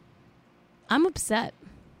expensive. I'm upset.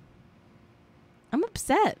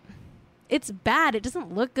 It's bad. It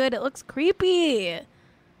doesn't look good. It looks creepy.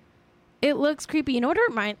 You know what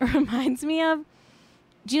it reminds me of?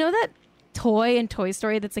 Do you know that toy in Toy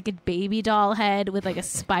Story that's like a baby doll head with like a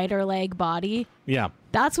spider leg body? Yeah.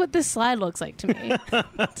 That's what this slide looks like to me.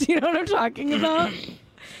 Do you know what I'm talking about?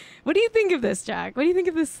 What do you think of this, Jack? What do you think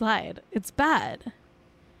of this slide? It's bad.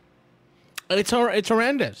 It's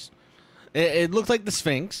horrendous. It looks like the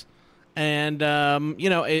Sphinx. And,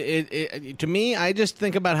 to me, I just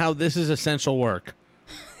think about how this is essential work.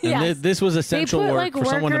 And Yes. this was essential work for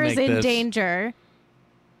someone to make this. They put, like, workers in danger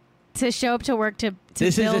to show up to work to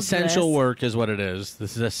This build is essential this. work is what it is.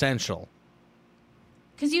 This is essential.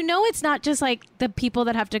 Because it's not just like the people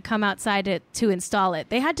that have to come outside to install it.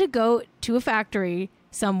 They had to go to a factory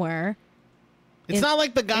somewhere. It's not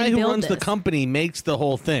like the guy who runs the company makes the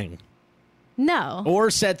whole thing. No.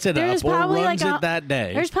 Or sets it up or runs it that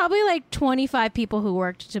day. There's probably like 25 people who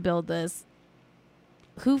worked to build this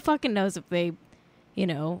who fucking knows if they,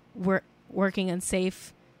 were working in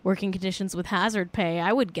safe working conditions with hazard pay?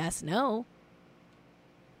 I would guess no.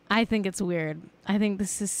 I think it's weird. I think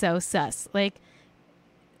this is so sus. Like,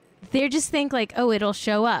 they just think like, oh, it'll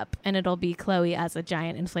show up and it'll be Chloe as a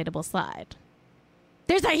giant inflatable slide.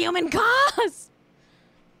 There's a human cause.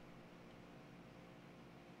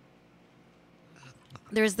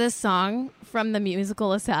 There's this song from the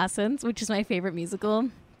musical Assassins, which is my favorite musical.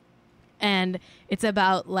 And it's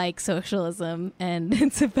about like socialism, and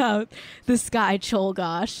it's about this guy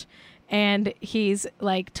Cholgosh, and he's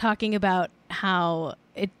like talking about how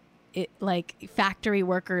it like factory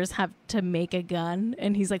workers have to make a gun,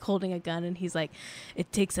 and he's like holding a gun, and he's like,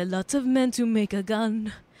 it takes a lot of men to make a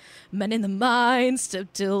gun. Men in the mines to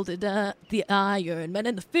till the iron, men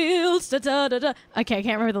in the fields da da da da. Okay, I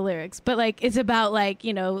can't remember the lyrics, but like it's about like,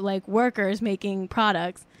 like workers making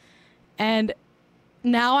products. And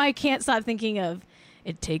now I can't stop thinking of,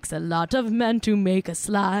 it takes a lot of men to make a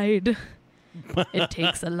slide. It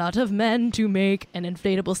takes a lot of men to make an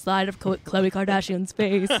inflatable slide of Khloe Kardashian's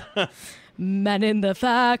face. Men in the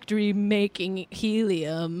factory making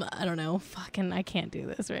helium. I don't know. Fucking, I can't do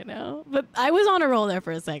this right now. But I was on a roll there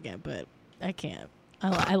for a second, but I can't.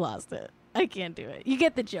 I lost it. I can't do it. You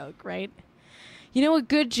get the joke, right? You know, a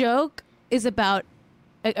good joke is about...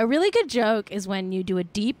 A really good joke is when you do a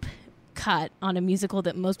deep cut on a musical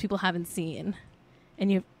that most people haven't seen,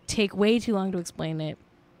 and you take way too long to explain it,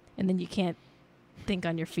 and then you can't think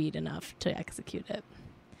on your feet enough to execute it.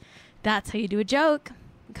 That's how you do a joke.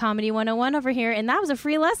 Comedy 101 over here, and that was a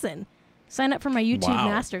free lesson. Sign up for my YouTube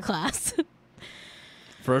masterclass.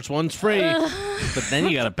 First one's free, but then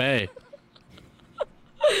you gotta pay.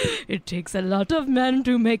 It takes a lot of men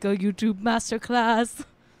to make a YouTube masterclass.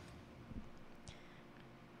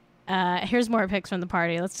 Here's more pics from the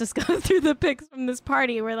party. Let's just go through the pics from this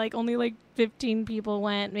party where like only like 15 people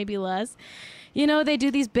went, maybe less. They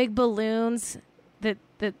do these big balloons that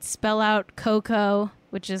spell out Coco,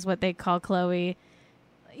 which is what they call Chloe.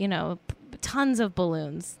 Tons of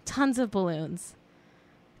balloons.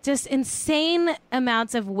 Just insane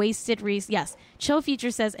amounts of wasted Yes, Chill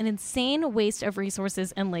Future says an insane waste of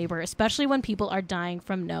resources and labor, especially when people are dying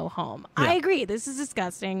from no home. Yeah. I agree. This is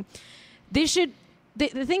disgusting. They should...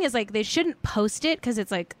 The thing is, like, they shouldn't post it because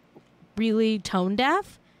it's, like, really tone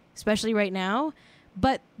deaf, especially right now.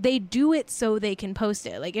 But they do it so they can post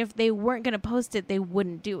it. Like, if they weren't going to post it, they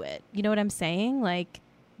wouldn't do it. You know what I'm saying? Like,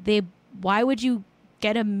 why would you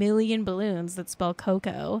get 1 million balloons that spell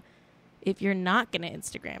Coco if you're not going to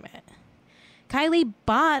Instagram it? Kylie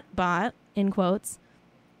bought, in quotes,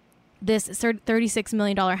 this $36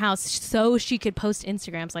 million house so she could post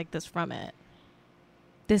Instagrams like this from it.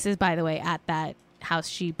 This is, by the way, at that house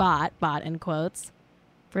she bought in quotes,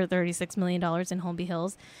 for $36 million in Holmby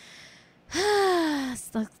Hills.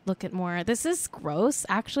 Let's look at more. This is gross,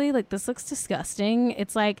 actually. Like, this looks disgusting.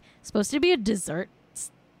 It's like supposed to be a dessert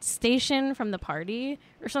station from the party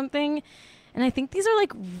or something. And I think these are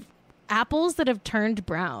like apples that have turned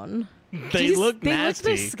brown. They look nasty.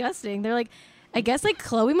 They look disgusting. They're like, I guess like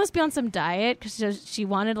Chloe must be on some diet because she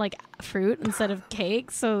wanted like fruit instead of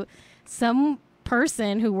cake. So some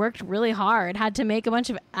person who worked really hard had to make a bunch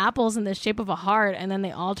of apples in the shape of a heart, and then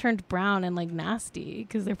they all turned brown and like nasty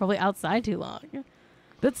because they're probably outside too long.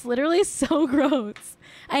 That's literally so gross.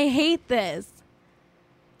 I hate this.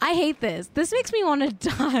 This makes me want to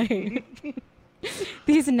die.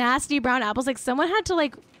 These nasty brown apples, like someone had to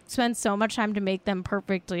like spend so much time to make them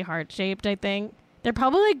perfectly heart-shaped. I think they're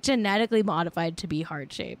probably like genetically modified to be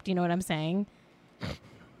heart-shaped. You know what I'm saying?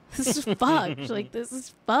 This is fucked. Like, this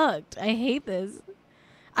is fucked. I hate this.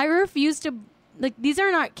 I refuse to... Like, these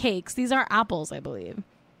are not cakes. These are apples, I believe.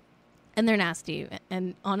 And they're nasty.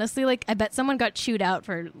 And honestly, like, I bet someone got chewed out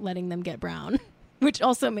for letting them get brown. Which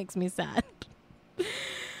also makes me sad.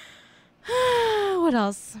 What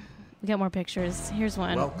else? We got more pictures. Here's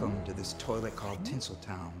one. Welcome to this toilet called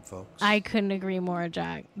Tinseltown, folks. I couldn't agree more,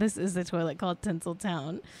 Jack. This is the toilet called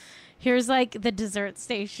Tinseltown. Here's, like, the dessert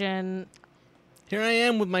station... Here I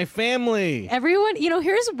am with my family. Everyone,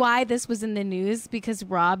 here's why this was in the news, because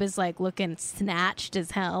Rob is like looking snatched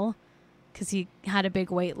as hell because he had a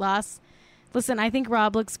big weight loss. Listen, I think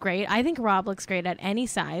Rob looks great. I think Rob looks great at any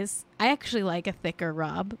size. I actually like a thicker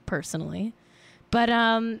Rob personally, but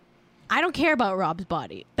I don't care about Rob's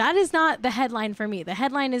body. That is not the headline for me. The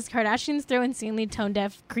headline is Kardashians throw insanely tone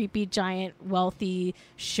deaf, creepy, giant, wealthy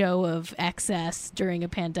show of excess during a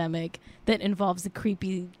pandemic that involves a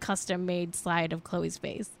creepy custom made slide of Chloe's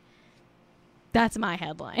face. That's my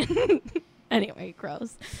headline. Anyway,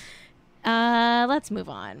 gross. Let's move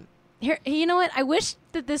on. Here, you know what? I wish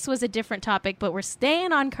that this was a different topic, but we're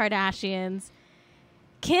staying on Kardashians.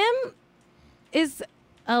 Kim is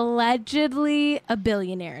allegedly a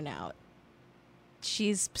billionaire now.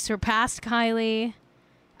 She's surpassed Kylie.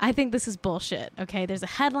 I think this is bullshit. Okay, there's a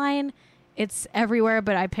headline. It's everywhere,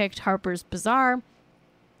 but I picked Harper's Bazaar.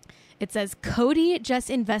 It says, Cody just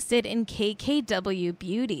invested in KKW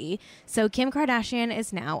Beauty, so Kim Kardashian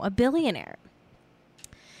is now a billionaire.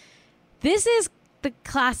 This is the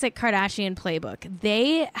classic Kardashian playbook.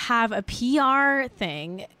 They have a PR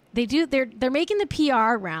thing. They're making the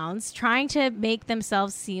PR rounds, trying to make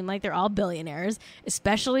themselves seem like they're all billionaires,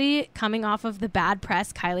 especially coming off of the bad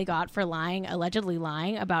press Kylie got for allegedly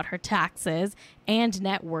lying about her taxes and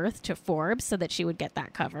net worth to Forbes so that she would get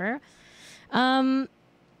that cover. Cinnamon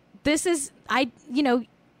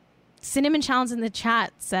Challenge in the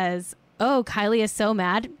chat says, oh, Kylie is so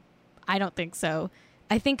mad. I don't think so.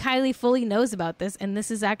 I think Kylie fully knows about this, and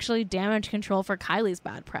this is actually damage control for Kylie's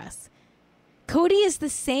bad press. Cody is the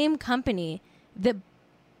same company that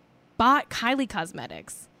bought Kylie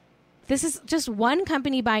Cosmetics. This is just one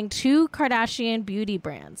company buying two Kardashian beauty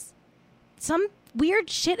brands. Some weird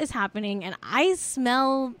shit is happening, and I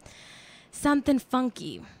smell something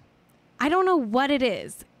funky. I don't know what it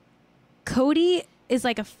is. Cody is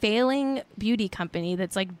like a failing beauty company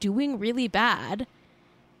that's like doing really bad,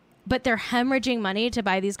 but they're hemorrhaging money to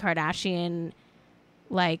buy these Kardashian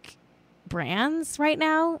like brands right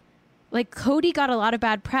now. Like, Cody got a lot of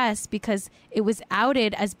bad press because it was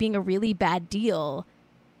outed as being a really bad deal.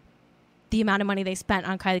 The amount of money they spent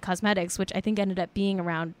on Kylie Cosmetics, which I think ended up being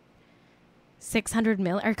around $600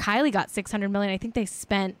 million, or Kylie got $600 million. I think they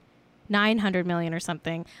spent $900 million or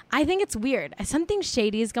something. I think it's weird. Something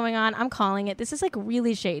shady is going on. I'm calling it. This is like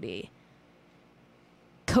really shady.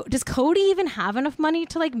 Does Cody even have enough money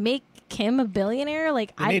to like make Kim a billionaire?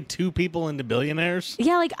 Like, they made two people into billionaires.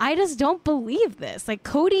 Yeah, like I just don't believe this. Like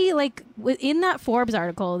Cody, like in that Forbes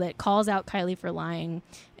article that calls out Kylie for lying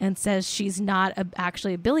and says she's not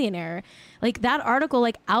actually a billionaire. Like that article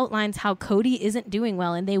like outlines how Cody isn't doing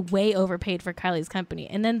well and they way overpaid for Kylie's company.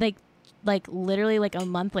 And then they like literally like a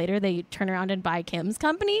month later they turn around and buy Kim's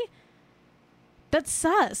company. That's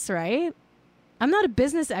sus, right? I'm not a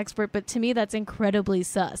business expert, but to me, that's incredibly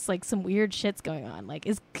sus. Like, some weird shit's going on. Like,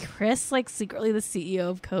 is Chris, like, secretly the CEO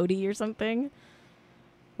of Cody or something?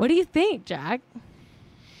 What do you think, Jack?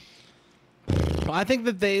 I think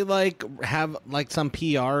that they, like, have, like, some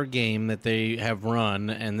PR game that they have run,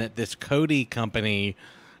 and that this Cody company,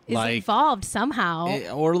 is like, involved somehow.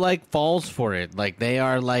 Or, like, falls for it. Like, they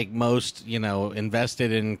are, like, most,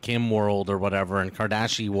 invested in Kim world or whatever, in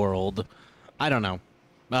Kardashian world. I don't know.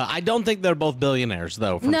 I don't think they're both billionaires,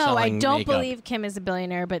 though. No, I don't believe Kim is a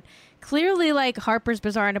billionaire, but clearly, like, Harper's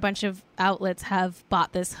Bazaar and a bunch of outlets have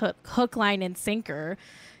bought this hook, line, and sinker.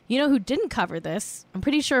 You know who didn't cover this? I'm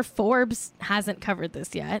pretty sure Forbes hasn't covered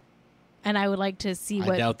this yet, and I would like to see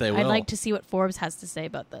what I doubt they will. I'd like to see what Forbes has to say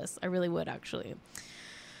about this. I really would, actually.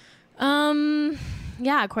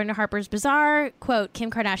 Yeah, according to Harper's Bazaar, quote, Kim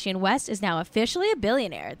Kardashian West is now officially a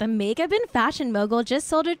billionaire. The makeup and fashion mogul just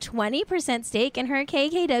sold a 20% stake in her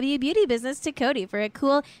KKW beauty business to Cody for a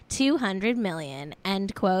cool $200 million,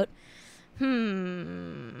 end quote.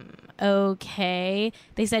 Okay.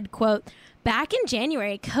 They said, quote, back in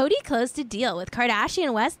January, Cody closed a deal with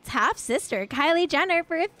Kardashian West's half-sister, Kylie Jenner,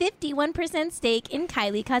 for a 51% stake in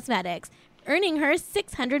Kylie Cosmetics, earning her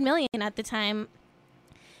 $600 million at the time.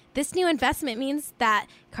 This new investment means that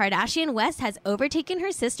Kardashian West has overtaken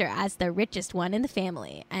her sister as the richest one in the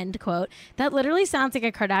family, end quote. That literally sounds like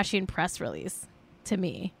a Kardashian press release to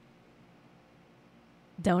me.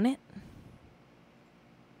 Don't it?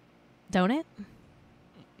 Don't it?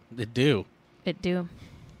 It do. It do.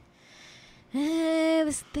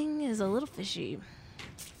 This thing is a little fishy.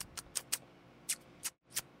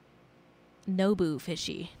 Nobu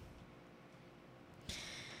fishy.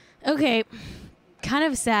 Okay. Kind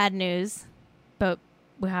of sad news, but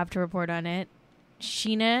we have to report on it.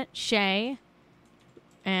 Sheena Shea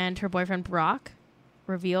and her boyfriend Brock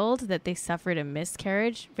revealed that they suffered a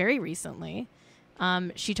miscarriage very recently.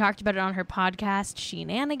 She talked about it on her podcast,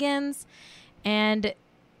 Sheenanigans, and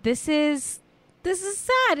this is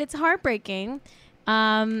sad. It's heartbreaking.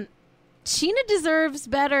 Sheena deserves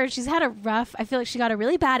better. She's had a rough... I feel like she got a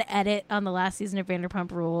really bad edit on the last season of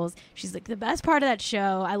Vanderpump Rules. She's like the best part of that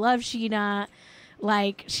show. I love Sheena.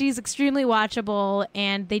 Like, she's extremely watchable,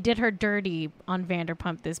 and they did her dirty on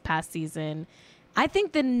Vanderpump this past season. I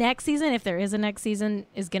think the next season, if there is a next season,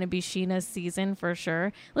 is going to be Sheena's season for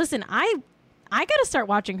sure. Listen, I got to start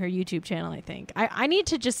watching her YouTube channel, I think. I need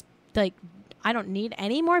to just, like, I don't need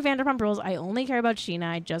any more Vanderpump Rules. I only care about Sheena.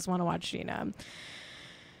 I just want to watch Sheena.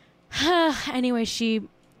 Anyway, she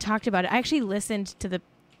talked about it. I actually listened to the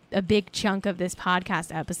a big chunk of this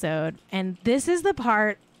podcast episode. And this is the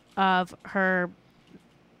part of her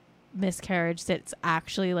miscarriage that's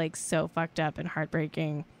actually like so fucked up and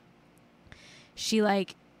heartbreaking. She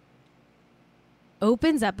like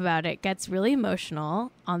opens up about it, gets really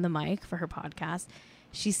emotional on the mic for her podcast.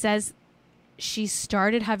 She says she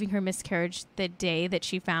started having her miscarriage the day that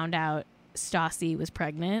she found out Stassi was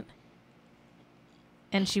pregnant.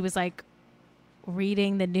 And she was like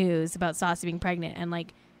reading the news about Stassi being pregnant and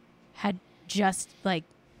like had just like,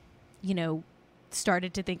 you know,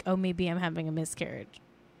 started to think, oh, maybe I'm having a miscarriage.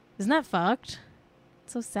 Isn't that fucked?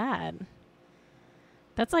 It's so sad.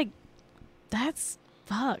 That's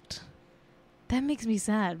fucked. That makes me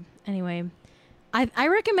sad. Anyway, I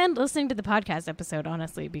recommend listening to the podcast episode,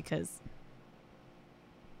 honestly, because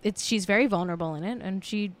she's very vulnerable in it, and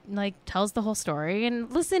she like tells the whole story.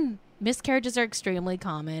 And listen, miscarriages are extremely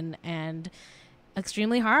common and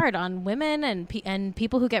extremely hard on women and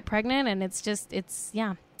people who get pregnant, and it's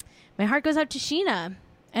yeah. My heart goes out to Sheena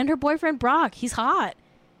and her boyfriend Brock. He's hot.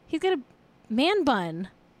 He's got a man bun.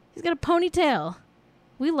 He's got a ponytail.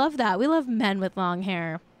 We love that. We love men with long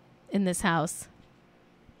hair in this house.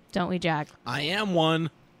 Don't we, Jack? I am one.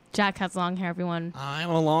 Jack has long hair, everyone. I'm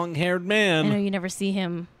a long-haired man. I know you never see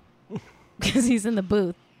him because he's in the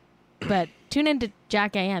booth. But tune into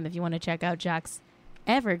Jack AM if you want to check out Jack's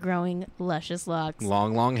ever-growing luscious locks.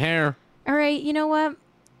 Long hair. All right, you know what?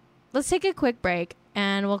 Let's take a quick break,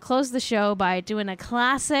 and we'll close the show by doing a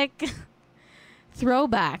classic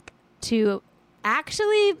throwback to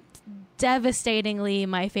actually devastatingly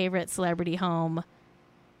my favorite celebrity home.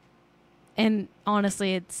 And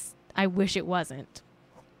honestly, I wish it wasn't.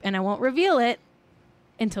 And I won't reveal it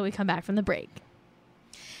until we come back from the break.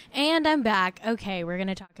 And I'm back. Okay, we're going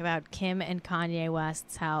to talk about Kim and Kanye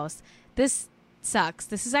West's house. This sucks.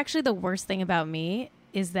 This is actually the worst thing about me,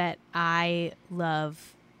 is that I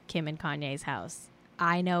love Kim and Kanye's house.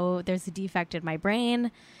 I know there's a defect in my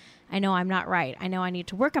brain. I know I'm not right. I know I need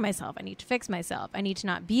to work on myself. I need to fix myself. I need to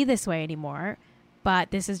not be this way anymore. But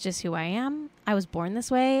this is just who I am. I was born this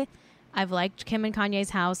way. I've liked Kim and Kanye's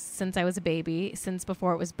house since I was a baby, since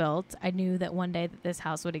before it was built. I knew that one day that this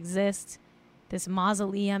house would exist. This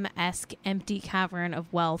mausoleum-esque empty cavern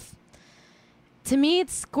of wealth. To me,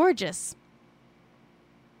 it's gorgeous.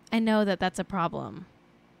 I know that that's a problem.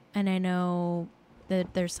 And I know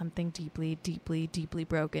that there's something deeply, deeply, deeply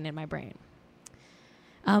broken in my brain.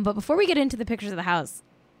 But before we get into the pictures of the house,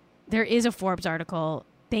 there is a Forbes article.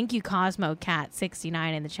 Thank you, Cosmo Cat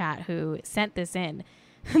 69 in the chat, who sent this in.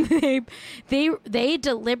 they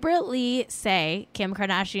deliberately say Kim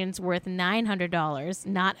Kardashian's worth $900,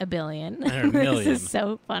 not $1 billion. This is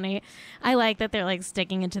so funny. I like that they're like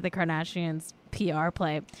sticking into the Kardashians' PR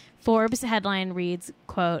play. Forbes headline reads,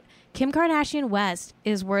 quote, Kim Kardashian West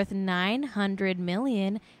is worth $900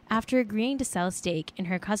 million after agreeing to sell a stake in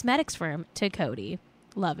her cosmetics firm to Coty.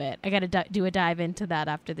 Love it. I got to do a dive into that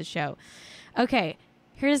after the show. Okay,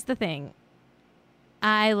 here's the thing.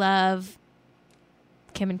 I love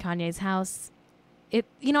Kim and Kanye's house.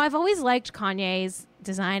 I've always liked Kanye's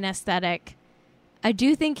design aesthetic. I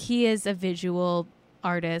do think he is a visual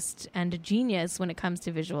artist and a genius when it comes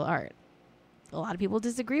to visual art. A lot of people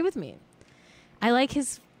disagree with me. I like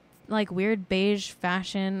his like weird beige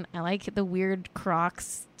fashion. I like the weird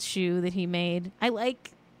Crocs shoe that he made. I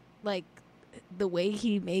like the way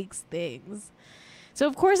he makes things. So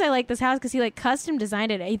of course I like this house because he like custom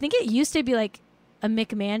designed it. I think it used to be like a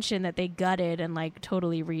McMansion that they gutted and like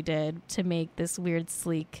totally redid to make this weird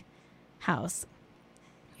sleek house.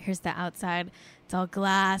 Here's the outside. It's all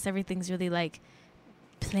glass. Everything's really like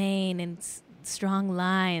plain and strong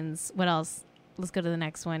lines. What else? Let's go to the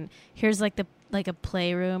next one. Here's like a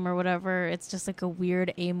playroom or whatever. It's just like a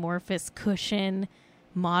weird amorphous cushion,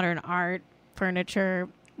 modern art, furniture.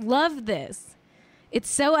 Love this. It's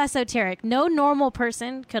so esoteric. No normal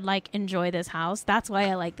person could like enjoy this house. That's why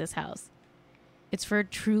I like this house. It's for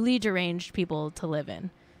truly deranged people to live in.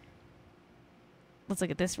 Let's look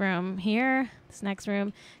at this room here. This next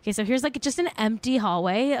room. Okay, so here's like just an empty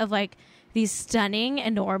hallway of like these stunning,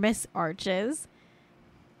 enormous arches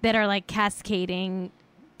that are like cascading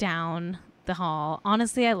down the hall.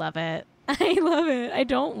 Honestly, I love it. I love it. I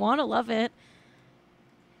don't want to love it.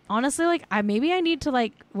 Honestly, like maybe I need to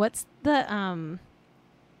like, what's the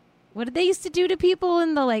what did they used to do to people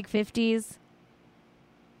in the like 50s?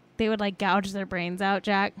 They would like gouge their brains out,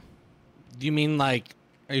 Jack. Do you mean like,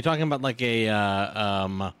 are you talking about like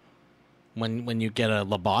a when you get a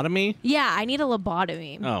lobotomy? Yeah, I need a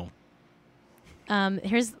lobotomy. Oh.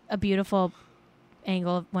 Here's a beautiful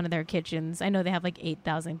angle of one of their kitchens. I know they have like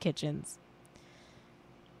 8,000 kitchens.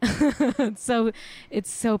 So it's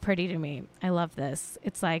so pretty to me. I love this.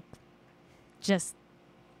 It's like, just,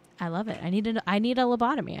 I love it. I need a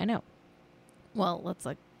lobotomy. I know. Well, let's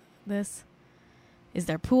look. This is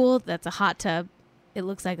their pool. That's a hot tub. It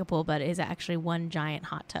looks like a pool, but it is actually one giant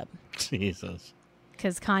hot tub. Jesus.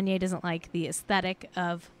 Because Kanye doesn't like the aesthetic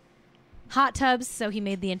of hot tubs, so he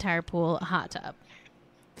made the entire pool a hot tub,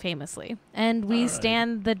 famously. And we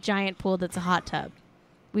stand the giant pool that's a hot tub.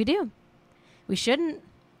 We do. We shouldn't.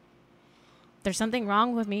 There's something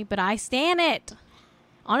wrong with me, but I stan it.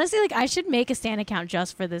 Honestly, like, I should make a stan account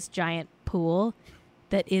just for this giant pool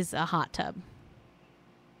that is a hot tub.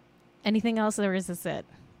 Anything else, or is this it?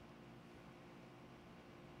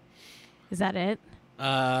 Is that it?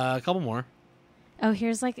 A couple more. Oh,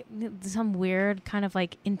 here's like some weird kind of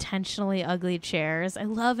like intentionally ugly chairs. I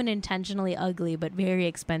love an intentionally ugly but very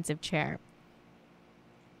expensive chair.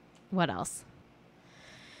 What else?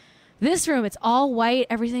 This room, it's all white.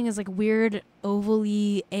 Everything is like weird,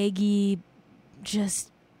 ovally, eggy,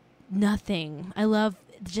 just nothing. I love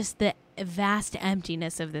just the vast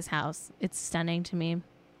emptiness of this house. It's stunning to me.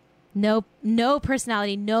 No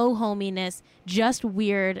personality, no hominess, just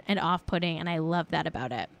weird and off-putting, and I love that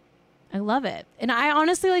about it. I love it. And I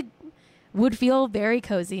honestly like would feel very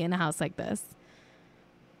cozy in a house like this.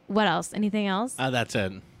 What else? Anything else? That's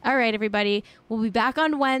it. All right, everybody. We'll be back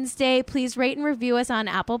on Wednesday. Please rate and review us on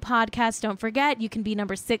Apple Podcasts. Don't forget, you can be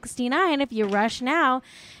number 69 if you rush now.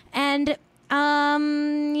 And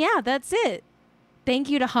yeah, that's it. Thank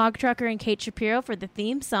you to Hog Trucker and Kate Shapiro for the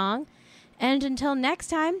theme song. And until next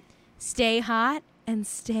time, stay hot and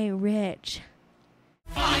stay rich.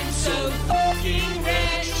 I'm so fucking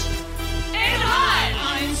rich.